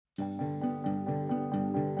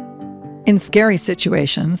In scary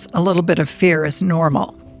situations, a little bit of fear is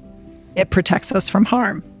normal. It protects us from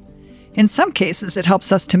harm. In some cases, it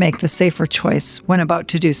helps us to make the safer choice when about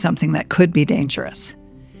to do something that could be dangerous.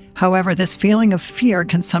 However, this feeling of fear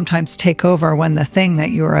can sometimes take over when the thing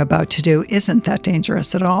that you are about to do isn't that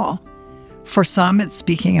dangerous at all. For some, it's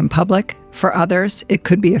speaking in public. For others, it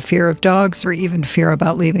could be a fear of dogs or even fear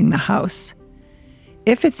about leaving the house.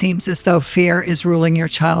 If it seems as though fear is ruling your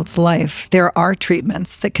child's life, there are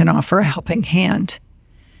treatments that can offer a helping hand.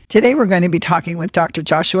 Today, we're going to be talking with Dr.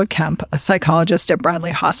 Joshua Kemp, a psychologist at Bradley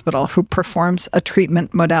Hospital who performs a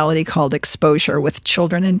treatment modality called exposure with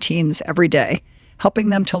children and teens every day, helping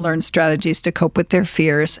them to learn strategies to cope with their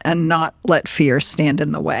fears and not let fear stand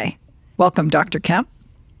in the way. Welcome, Dr. Kemp.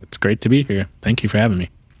 It's great to be here. Thank you for having me.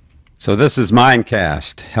 So this is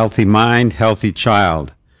Mindcast, Healthy Mind, Healthy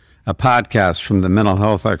Child, a podcast from the mental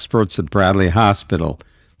health experts at Bradley Hospital,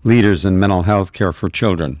 leaders in mental health care for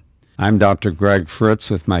children. I'm Dr. Greg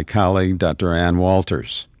Fritz with my colleague, Dr. Ann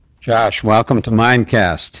Walters. Josh, welcome to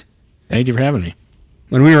Mindcast. Thank you for having me.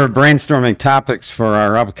 When we were brainstorming topics for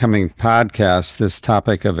our upcoming podcast, this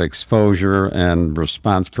topic of exposure and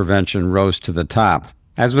response prevention rose to the top.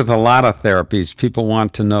 As with a lot of therapies, people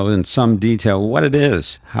want to know in some detail what it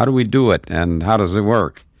is, how do we do it, and how does it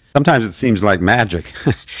work? Sometimes it seems like magic,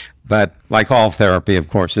 but like all therapy, of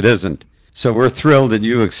course, it isn't. So we're thrilled that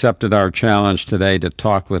you accepted our challenge today to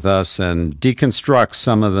talk with us and deconstruct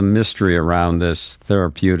some of the mystery around this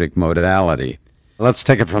therapeutic modality. Let's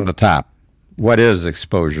take it from the top. What is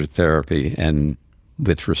exposure therapy and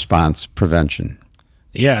with response prevention?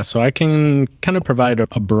 Yeah, so I can kind of provide a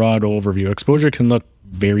broad overview. Exposure can look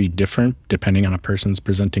very different depending on a person's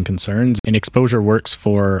presenting concerns. And exposure works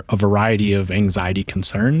for a variety of anxiety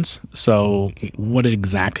concerns. So what it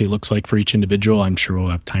exactly looks like for each individual, I'm sure we'll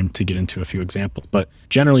have time to get into a few examples. But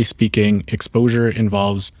generally speaking, exposure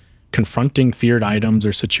involves confronting feared items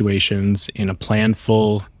or situations in a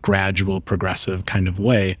planful, gradual, progressive kind of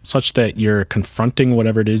way, such that you're confronting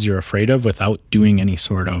whatever it is you're afraid of without doing any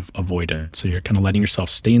sort of avoidance. So you're kind of letting yourself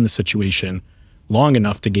stay in the situation long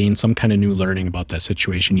enough to gain some kind of new learning about that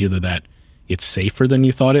situation, either that it's safer than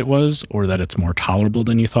you thought it was or that it's more tolerable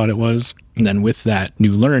than you thought it was. And then with that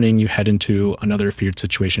new learning, you head into another feared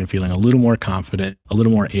situation feeling a little more confident, a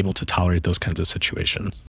little more able to tolerate those kinds of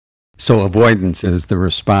situations. So avoidance is the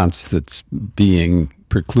response that's being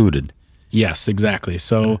precluded. Yes, exactly.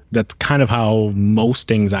 So that's kind of how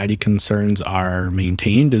most anxiety concerns are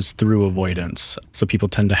maintained, is through avoidance. So people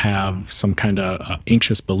tend to have some kind of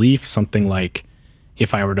anxious belief, something like,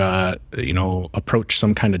 if I were to, approach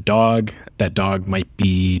some kind of dog, that dog might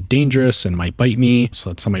be dangerous and might bite me. So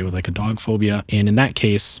it's somebody with like a dog phobia. And in that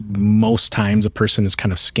case, most times a person is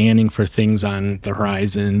kind of scanning for things on the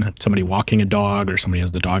horizon, somebody walking a dog or somebody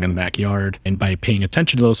has the dog in the backyard. And by paying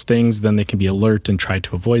attention to those things, then they can be alert and try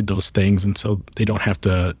to avoid those things. And so they don't have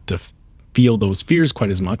to feel those fears quite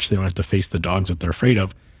as much. They don't have to face the dogs that they're afraid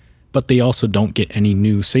of. But they also don't get any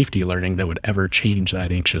new safety learning that would ever change that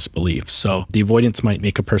anxious belief. So the avoidance might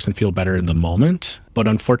make a person feel better in the moment, but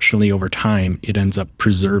unfortunately over time, it ends up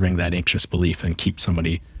preserving that anxious belief and keeps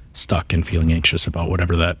somebody stuck and feeling anxious about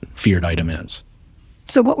whatever that feared item is.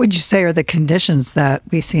 So what would you say are the conditions that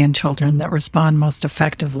we see in children that respond most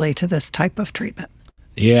effectively to this type of treatment?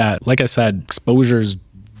 Yeah, like I said, exposure is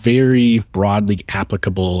very broadly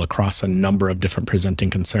applicable across a number of different presenting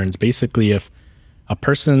concerns. Basically, if a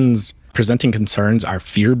person's presenting concerns are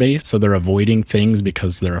fear-based, so they're avoiding things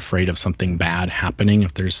because they're afraid of something bad happening.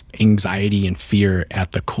 If there's anxiety and fear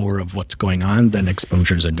at the core of what's going on, then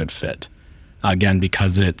exposure is a good fit. Again,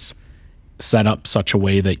 because it's set up such a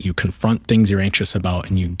way that you confront things you're anxious about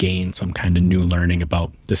and you gain some kind of new learning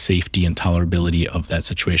about the safety and tolerability of that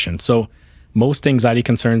situation. So most anxiety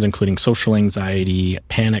concerns, including social anxiety,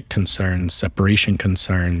 panic concerns, separation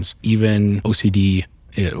concerns, even OCD,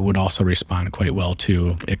 it would also respond quite well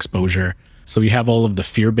to exposure. So you have all of the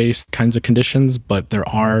fear-based kinds of conditions, but there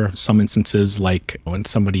are some instances like when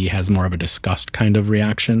somebody has more of a disgust kind of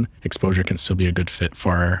reaction, exposure can still be a good fit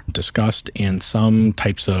for disgust and some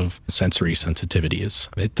types of sensory sensitivities.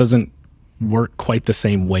 It doesn't work quite the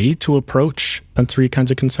same way to approach sensory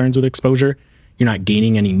kinds of concerns with exposure. You're not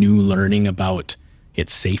gaining any new learning about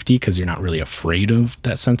its safety because you're not really afraid of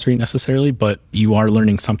that sensory necessarily, but you are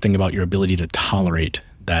learning something about your ability to tolerate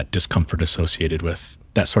that discomfort associated with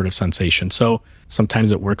that sort of sensation. So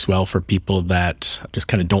sometimes it works well for people that just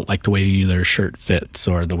kind of don't like the way their shirt fits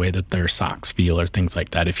or the way that their socks feel or things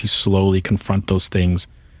like that. If you slowly confront those things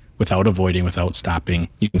without avoiding, without stopping,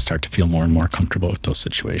 you can start to feel more and more comfortable with those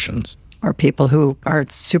situations. or people who are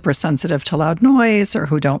super sensitive to loud noise or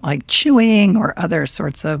who don't like chewing or other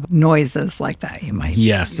sorts of noises like that you might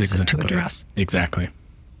Yes, use it to exactly. address. Exactly.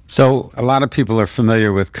 So a lot of people are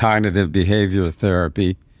familiar with cognitive behavior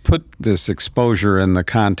therapy. Put this exposure in the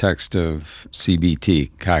context of CBT,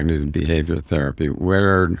 cognitive behavior therapy.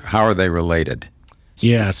 How are they related?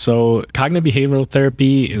 Yeah, so cognitive behavioral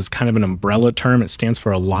therapy is kind of an umbrella term. It stands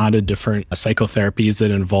for a lot of different psychotherapies that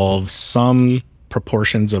involve some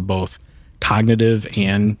proportions of both cognitive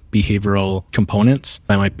and behavioral components.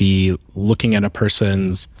 That might be looking at a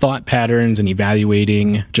person's thought patterns and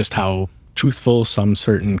evaluating just how truthful some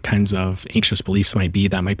certain kinds of anxious beliefs might be.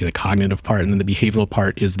 That might be the cognitive part. And then the behavioral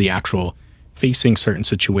part is the actual facing certain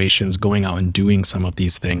situations, going out and doing some of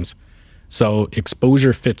these things. So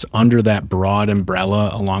exposure fits under that broad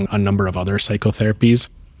umbrella along a number of other psychotherapies.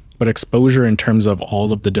 But exposure in terms of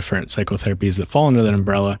all of the different psychotherapies that fall under that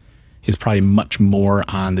umbrella is probably much more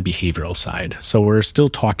on the behavioral side. So we're still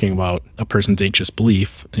talking about a person's anxious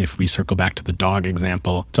belief. If we circle back to the dog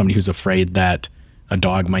example, somebody who's afraid that a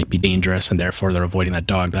dog might be dangerous and therefore they're avoiding that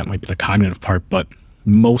dog, that might be the cognitive part. But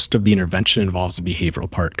most of the intervention involves the behavioral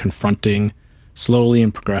part, confronting slowly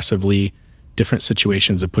and progressively different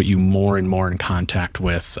situations that put you more and more in contact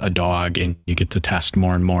with a dog, and you get to test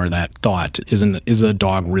more and more that thought. Is a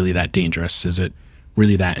dog really that dangerous? Is it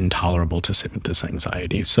really that intolerable to sit with this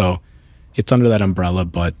anxiety? So it's under that umbrella,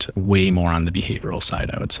 but way more on the behavioral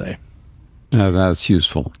side, I would say. That's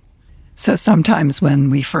useful. So sometimes when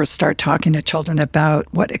we first start talking to children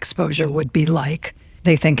about what exposure would be like,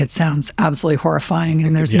 they think it sounds absolutely horrifying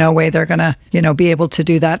and there's no way they're going to, be able to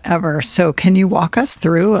do that ever. So can you walk us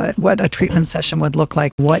through what a treatment session would look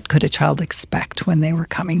like? What could a child expect when they were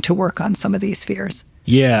coming to work on some of these fears?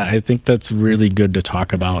 Yeah, I think that's really good to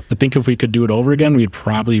talk about. I think if we could do it over again, we'd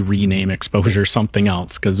probably rename exposure something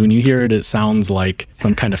else. Because when you hear it, it sounds like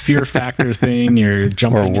some kind of fear factor thing. You're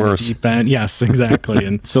jumping in the deep end. Yes, exactly.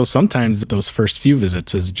 And so sometimes those first few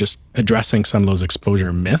visits is just addressing some of those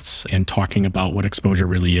exposure myths and talking about what exposure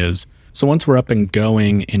really is. So once we're up and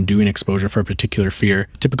going and doing exposure for a particular fear,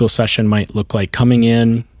 a typical session might look like coming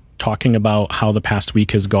in, talking about how the past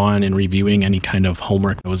week has gone and reviewing any kind of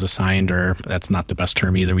homework that was assigned, or that's not the best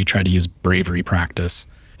term either. We try to use bravery practice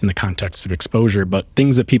in the context of exposure, but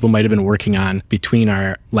things that people might have been working on between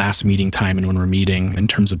our last meeting time and when we're meeting in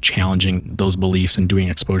terms of challenging those beliefs and doing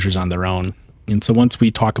exposures on their own. And so once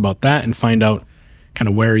we talk about that and find out kind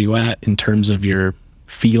of where are you at in terms of your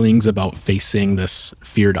feelings about facing this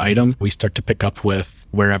feared item, we start to pick up with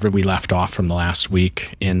wherever we left off from the last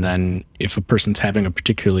week. And then if a person's having a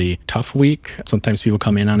particularly tough week, sometimes people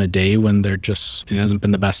come in on a day when it hasn't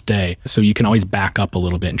been the best day. So you can always back up a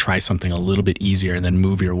little bit and try something a little bit easier and then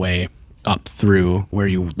move your way up through where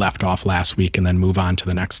you left off last week and then move on to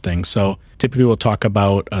the next thing. So typically we'll talk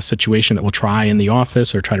about a situation that we'll try in the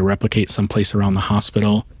office or try to replicate someplace around the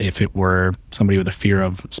hospital. If it were somebody with a fear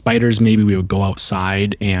of spiders, maybe we would go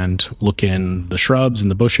outside and look in the shrubs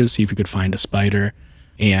and the bushes, see if we could find a spider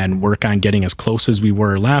and work on getting as close as we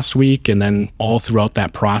were last week. And then all throughout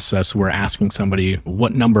that process, we're asking somebody,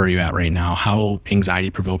 what number are you at right now? How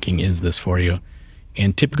anxiety provoking is this for you?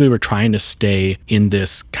 And typically we're trying to stay in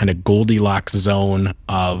this kind of Goldilocks zone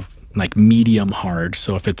of like medium hard.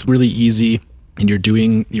 So if it's really easy and you're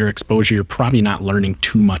doing your exposure, you're probably not learning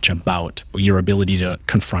too much about your ability to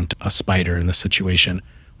confront a spider in the situation.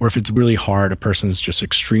 Or if it's really hard, a person's just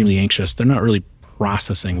extremely anxious, they're not really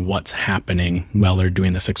processing what's happening while they're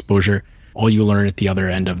doing this exposure. All you learn at the other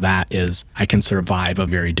end of that is I can survive a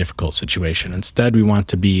very difficult situation. Instead, we want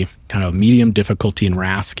to be kind of medium difficulty, and we're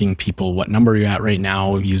asking people what number you're at right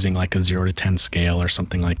now using like a 0 to 10 scale or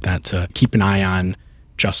something like that to keep an eye on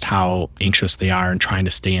just how anxious they are and trying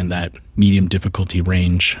to stay in that medium difficulty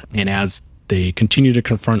range. And as they continue to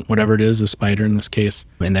confront whatever it is, a spider in this case,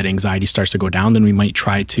 and that anxiety starts to go down, then we might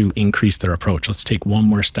try to increase their approach. Let's take one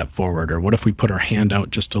more step forward. Or what if we put our hand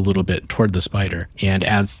out just a little bit toward the spider? And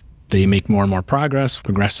as they make more and more progress,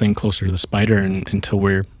 progressing closer to the spider, and until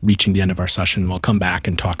we're reaching the end of our session, we'll come back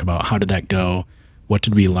and talk about how did that go? What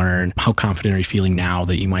did we learn? How confident are you feeling now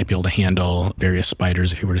that you might be able to handle various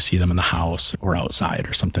spiders if you were to see them in the house or outside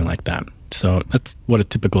or something like that? So that's what a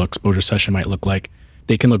typical exposure session might look like.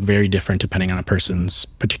 They can look very different depending on a person's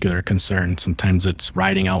particular concern. Sometimes it's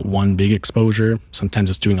riding out one big exposure. Sometimes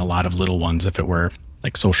it's doing a lot of little ones. If it were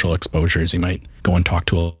like social exposures, you might go and talk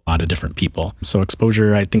to a lot of different people. So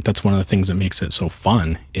exposure, I think that's one of the things that makes it so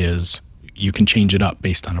fun is you can change it up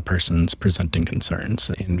based on a person's presenting concerns,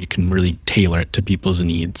 and you can really tailor it to people's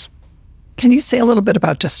needs. Can you say a little bit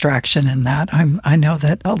about distraction in that? I know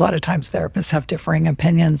that a lot of times therapists have differing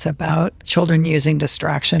opinions about children using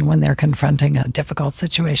distraction when they're confronting a difficult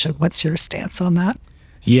situation. What's your stance on that?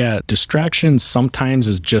 Yeah, distraction sometimes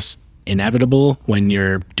is just inevitable when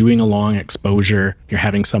you're doing a long exposure. You're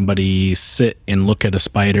having somebody sit and look at a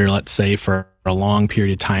spider, let's say, for a long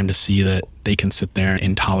period of time to see that they can sit there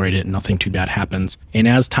and tolerate it and nothing too bad happens. And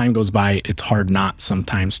as time goes by, it's hard not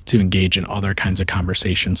sometimes to engage in other kinds of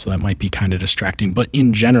conversations. So that might be kind of distracting. But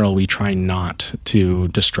in general, we try not to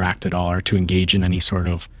distract at all or to engage in any sort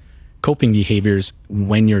of coping behaviors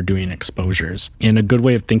when you're doing exposures. And a good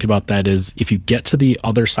way of thinking about that is if you get to the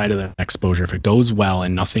other side of the exposure, if it goes well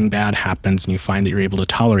and nothing bad happens and you find that you're able to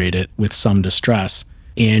tolerate it with some distress,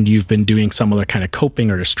 and you've been doing some other kind of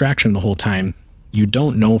coping or distraction the whole time, you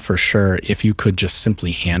don't know for sure if you could just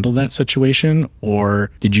simply handle that situation,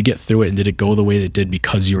 or did you get through it and did it go the way it did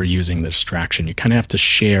because you were using the distraction? You kind of have to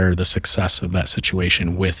share the success of that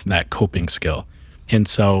situation with that coping skill. And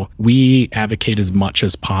so we advocate as much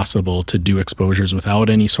as possible to do exposures without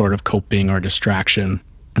any sort of coping or distraction.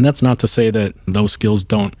 And that's not to say that those skills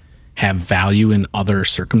don't have value in other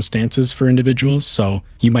circumstances for individuals. So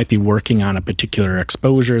you might be working on a particular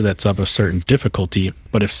exposure that's of a certain difficulty,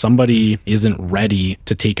 but if somebody isn't ready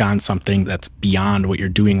to take on something that's beyond what you're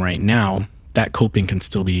doing right now, that coping can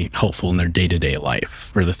still be helpful in their day-to-day life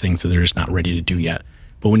for the things that they're just not ready to do yet.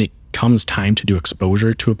 But when it comes time to do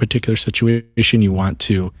exposure to a particular situation, you want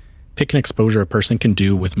to pick an exposure a person can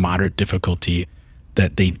do with moderate difficulty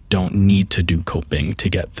that they don't need to do coping to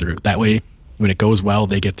get through. That way, when it goes well,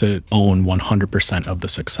 they get to own 100% of the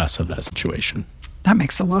success of that situation. That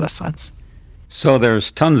makes a lot of sense. So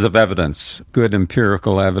there's tons of evidence, good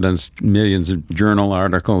empirical evidence, millions of journal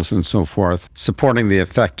articles and so forth, supporting the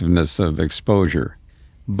effectiveness of exposure.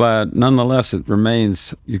 But nonetheless, it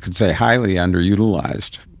remains, you could say, highly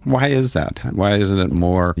underutilized. Why is that? Why isn't it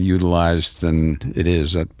more utilized than it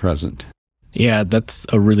is at present? Yeah, that's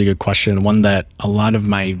a really good question. One that a lot of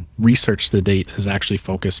my research to date has actually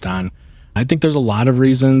focused on. I think there's a lot of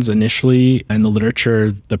reasons. Initially, in the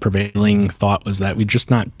literature, the prevailing thought was that we're just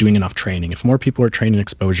not doing enough training. If more people were trained in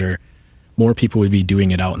exposure, more people would be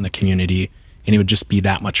doing it out in the community, and it would just be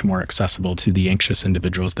that much more accessible to the anxious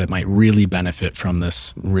individuals that might really benefit from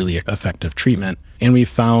this really effective treatment. And we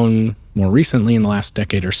found more recently in the last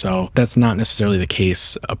decade or so, that's not necessarily the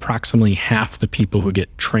case. Approximately half the people who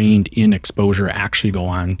get trained in exposure actually go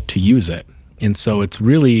on to use it. And so it's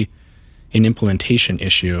really an implementation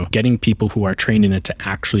issue, getting people who are trained in it to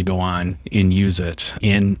actually go on and use it,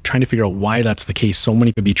 and trying to figure out why that's the case. So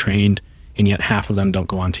many could be trained, and yet half of them don't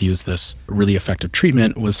go on to use this really effective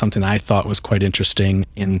treatment was something I thought was quite interesting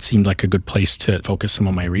and seemed like a good place to focus some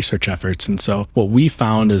of my research efforts. And so what we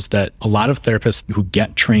found is that a lot of therapists who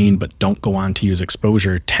get trained but don't go on to use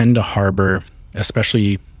exposure tend to harbor,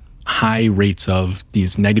 especially high rates of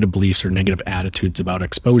these negative beliefs or negative attitudes about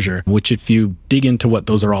exposure, which if you dig into what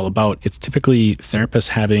those are all about, it's typically therapists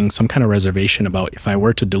having some kind of reservation about, if I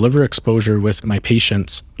were to deliver exposure with my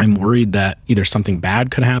patients, I'm worried that either something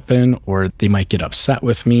bad could happen, or they might get upset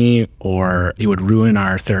with me, or it would ruin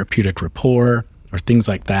our therapeutic rapport, or things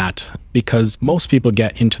like that. Because most people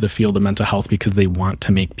get into the field of mental health because they want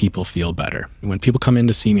to make people feel better. When people come in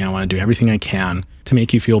to see me, I want to do everything I can to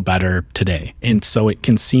make you feel better today. And so it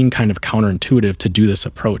can seem kind of counterintuitive to do this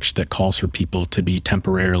approach that calls for people to be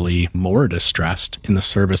temporarily more distressed in the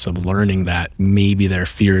service of learning that maybe their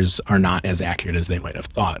fears are not as accurate as they might have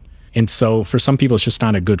thought. And so for some people, it's just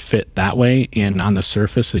not a good fit that way. And on the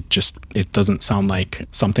surface, it doesn't sound like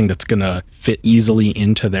something that's going to fit easily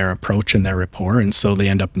into their approach and their rapport. And so they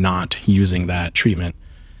end up not using that treatment.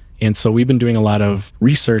 And so we've been doing a lot of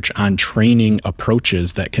research on training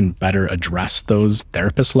approaches that can better address those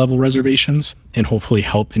therapist level reservations and hopefully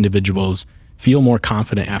help individuals feel more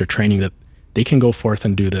confident after training that they can go forth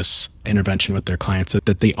and do this intervention with their clients,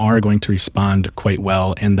 that they are going to respond quite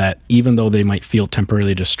well, and that even though they might feel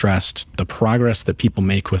temporarily distressed, the progress that people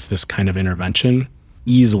make with this kind of intervention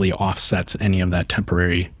easily offsets any of that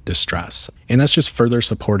temporary distress. And that's just further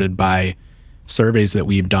supported by surveys that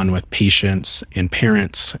we've done with patients and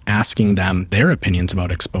parents, asking them their opinions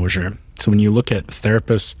about exposure. So when you look at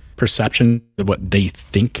therapists' perception of what they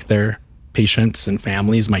think their patients and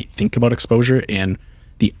families might think about exposure and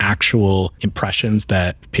the actual impressions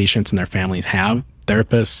that patients and their families have,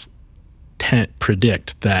 therapists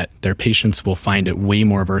predict that their patients will find it way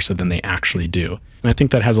more aversive than they actually do. And I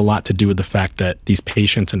think that has a lot to do with the fact that these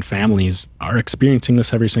patients and families are experiencing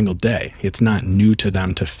this every single day. It's not new to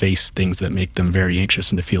them to face things that make them very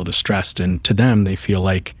anxious and to feel distressed. And to them, they feel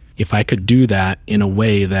like, if I could do that in a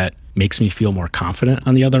way that makes me feel more confident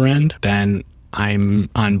on the other end, then I'm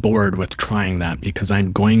on board with trying that because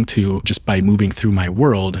I'm going to, just by moving through my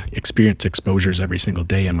world, experience exposures every single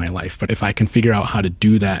day in my life. But if I can figure out how to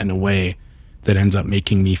do that in a way that ends up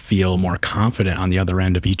making me feel more confident on the other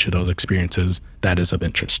end of each of those experiences, that is of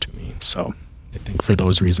interest to me. So I think for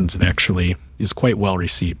those reasons, it actually is quite well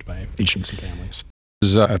received by patients and families.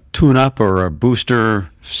 Is a tune-up or a booster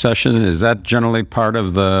session, is that generally part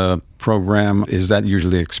of the program? Is that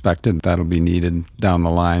usually expected that'll be needed down the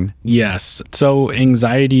line? Yes. So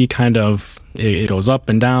anxiety kind of, it goes up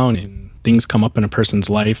and down and things come up in a person's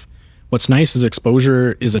life. What's nice is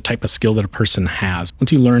exposure is a type of skill that a person has.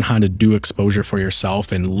 Once you learn how to do exposure for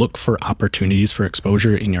yourself and look for opportunities for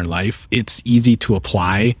exposure in your life, it's easy to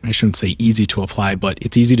apply. I shouldn't say easy to apply, but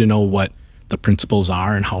it's easy to know what the principles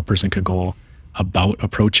are and how a person could go about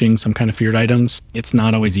approaching some kind of feared items. It's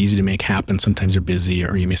not always easy to make happen. Sometimes you're busy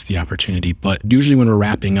or you miss the opportunity. But usually when we're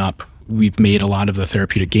wrapping up, we've made a lot of the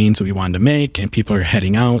therapeutic gains that we wanted to make and people are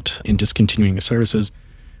heading out and discontinuing the services.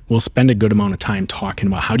 We'll spend a good amount of time talking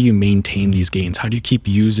about how do you maintain these gains? How do you keep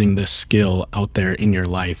using this skill out there in your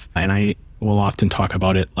life? And I will often talk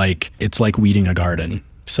about it like it's like weeding a garden.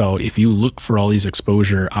 So if you look for all these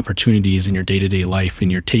exposure opportunities in your day-to-day life and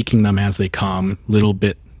you're taking them as they come, little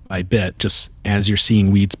bit by bit, just as you're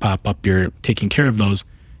seeing weeds pop up, you're taking care of those,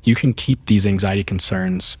 you can keep these anxiety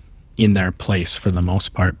concerns in their place for the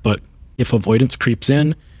most part. But if avoidance creeps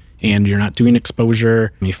in and you're not doing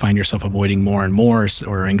exposure, and you find yourself avoiding more and more,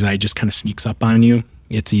 or anxiety just kind of sneaks up on you,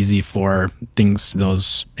 it's easy for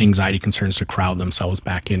those anxiety concerns to crowd themselves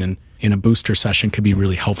back in. And a booster session could be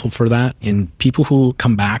really helpful for that. And people who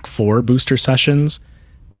come back for booster sessions,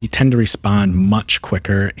 they tend to respond much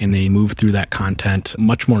quicker and they move through that content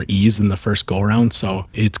much more ease than the first go around. So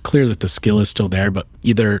it's clear that the skill is still there, but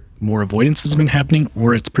either more avoidance has been happening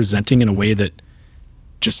or it's presenting in a way that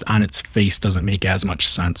just on its face doesn't make as much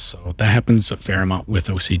sense. So that happens a fair amount with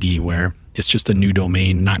OCD where it's just a new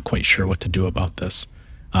domain, not quite sure what to do about this.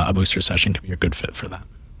 A booster session can be a good fit for that.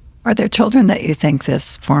 Are there children that you think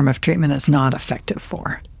this form of treatment is not effective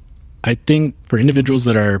for? I think for individuals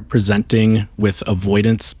that are presenting with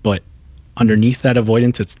avoidance, but underneath that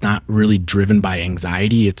avoidance, it's not really driven by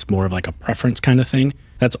anxiety. It's more of like a preference kind of thing.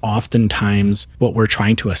 That's oftentimes what we're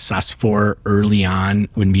trying to assess for early on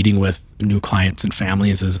when meeting with new clients and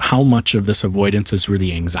families is how much of this avoidance is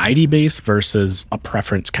really anxiety based versus a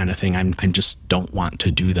preference kind of thing. I just don't want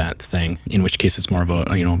to do that thing, in which case it's more of a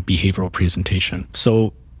behavioral presentation.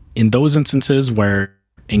 So in those instances where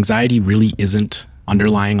anxiety really isn't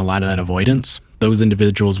underlying a lot of that avoidance, those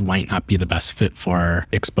individuals might not be the best fit for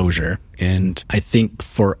exposure. And I think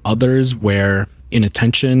for others where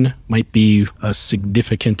inattention might be a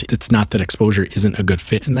significant, it's not that exposure isn't a good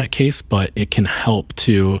fit in that case, but it can help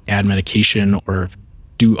to add medication or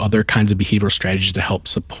do other kinds of behavioral strategies to help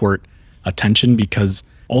support attention, because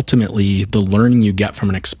ultimately the learning you get from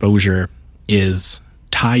an exposure is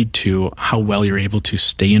tied to how well you're able to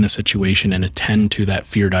stay in a situation and attend to that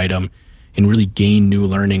feared item and really gain new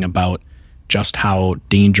learning about just how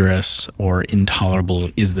dangerous or intolerable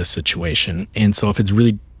is this situation. And so if it's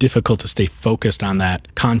really difficult to stay focused on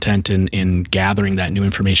that content and gathering that new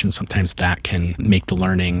information, sometimes that can make the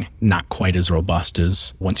learning not quite as robust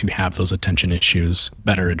as once you have those attention issues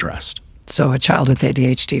better addressed. So a child with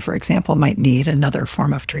ADHD, for example, might need another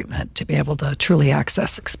form of treatment to be able to truly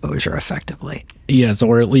access exposure effectively. Yes,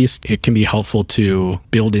 or at least it can be helpful to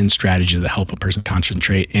build in strategies that help a person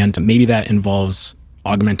concentrate. And maybe that involves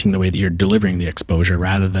augmenting the way that you're delivering the exposure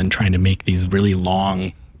rather than trying to make these really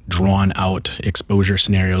long, drawn out exposure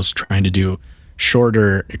scenarios, trying to do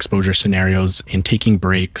shorter exposure scenarios and taking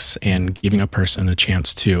breaks and giving a person a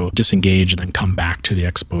chance to disengage and then come back to the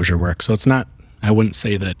exposure work. So I wouldn't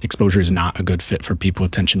say that exposure is not a good fit for people with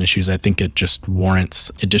attention issues. I think it just warrants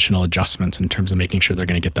additional adjustments in terms of making sure they're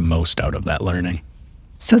going to get the most out of that learning.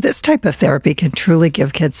 So this type of therapy can truly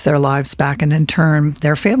give kids their lives back and in turn,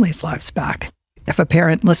 their families' lives back. If a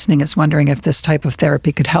parent listening is wondering if this type of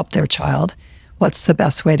therapy could help their child, what's the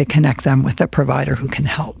best way to connect them with a provider who can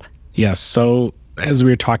help? Yes. So as we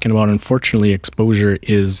were talking about, unfortunately, exposure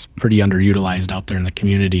is pretty underutilized out there in the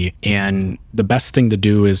community. And the best thing to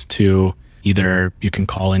do is to either you can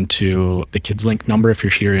call into the KidsLink number if you're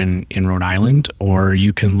here in Rhode Island, or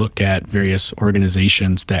you can look at various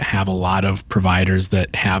organizations that have a lot of providers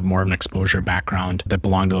that have more of an exposure background that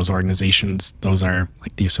belong to those organizations. Those are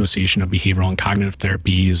like the Association of Behavioral and Cognitive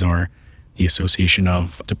Therapies, or the Association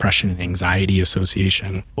of Depression and Anxiety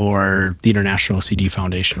Association, or the International OCD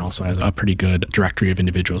Foundation also has a pretty good directory of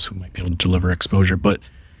individuals who might be able to deliver exposure. But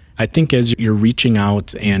I think as you're reaching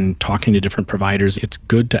out and talking to different providers, it's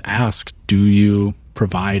good to ask, do you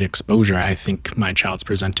provide exposure? I think my child's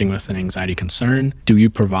presenting with an anxiety concern. Do you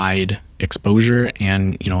provide exposure?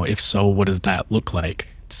 And, if so, what does that look like?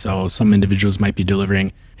 So some individuals might be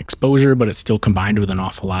delivering exposure, but it's still combined with an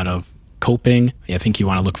awful lot of coping. I think you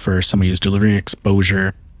want to look for somebody who's delivering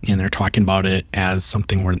exposure and they're talking about it as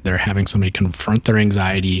something where they're having somebody confront their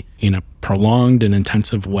anxiety in a prolonged and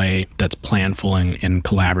intensive way that's planful and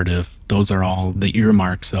collaborative. Those are all the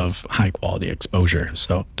earmarks of high quality exposure.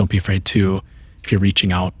 So don't be afraid to, if you're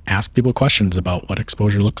reaching out, ask people questions about what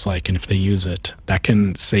exposure looks like and if they use it. That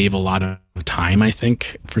can save a lot of time, I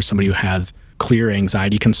think, for somebody who has clear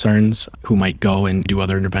anxiety concerns, who might go and do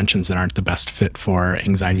other interventions that aren't the best fit for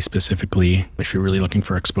anxiety specifically. If you're really looking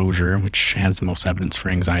for exposure, which has the most evidence for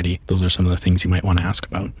anxiety, those are some of the things you might want to ask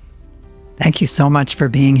about. Thank you so much for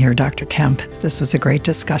being here, Dr. Kemp. This was a great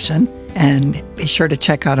discussion. And be sure to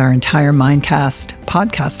check out our entire Mindcast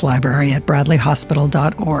podcast library at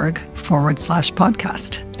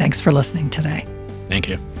bradleyhospital.org/podcast. Thanks for listening today. Thank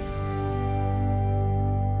you.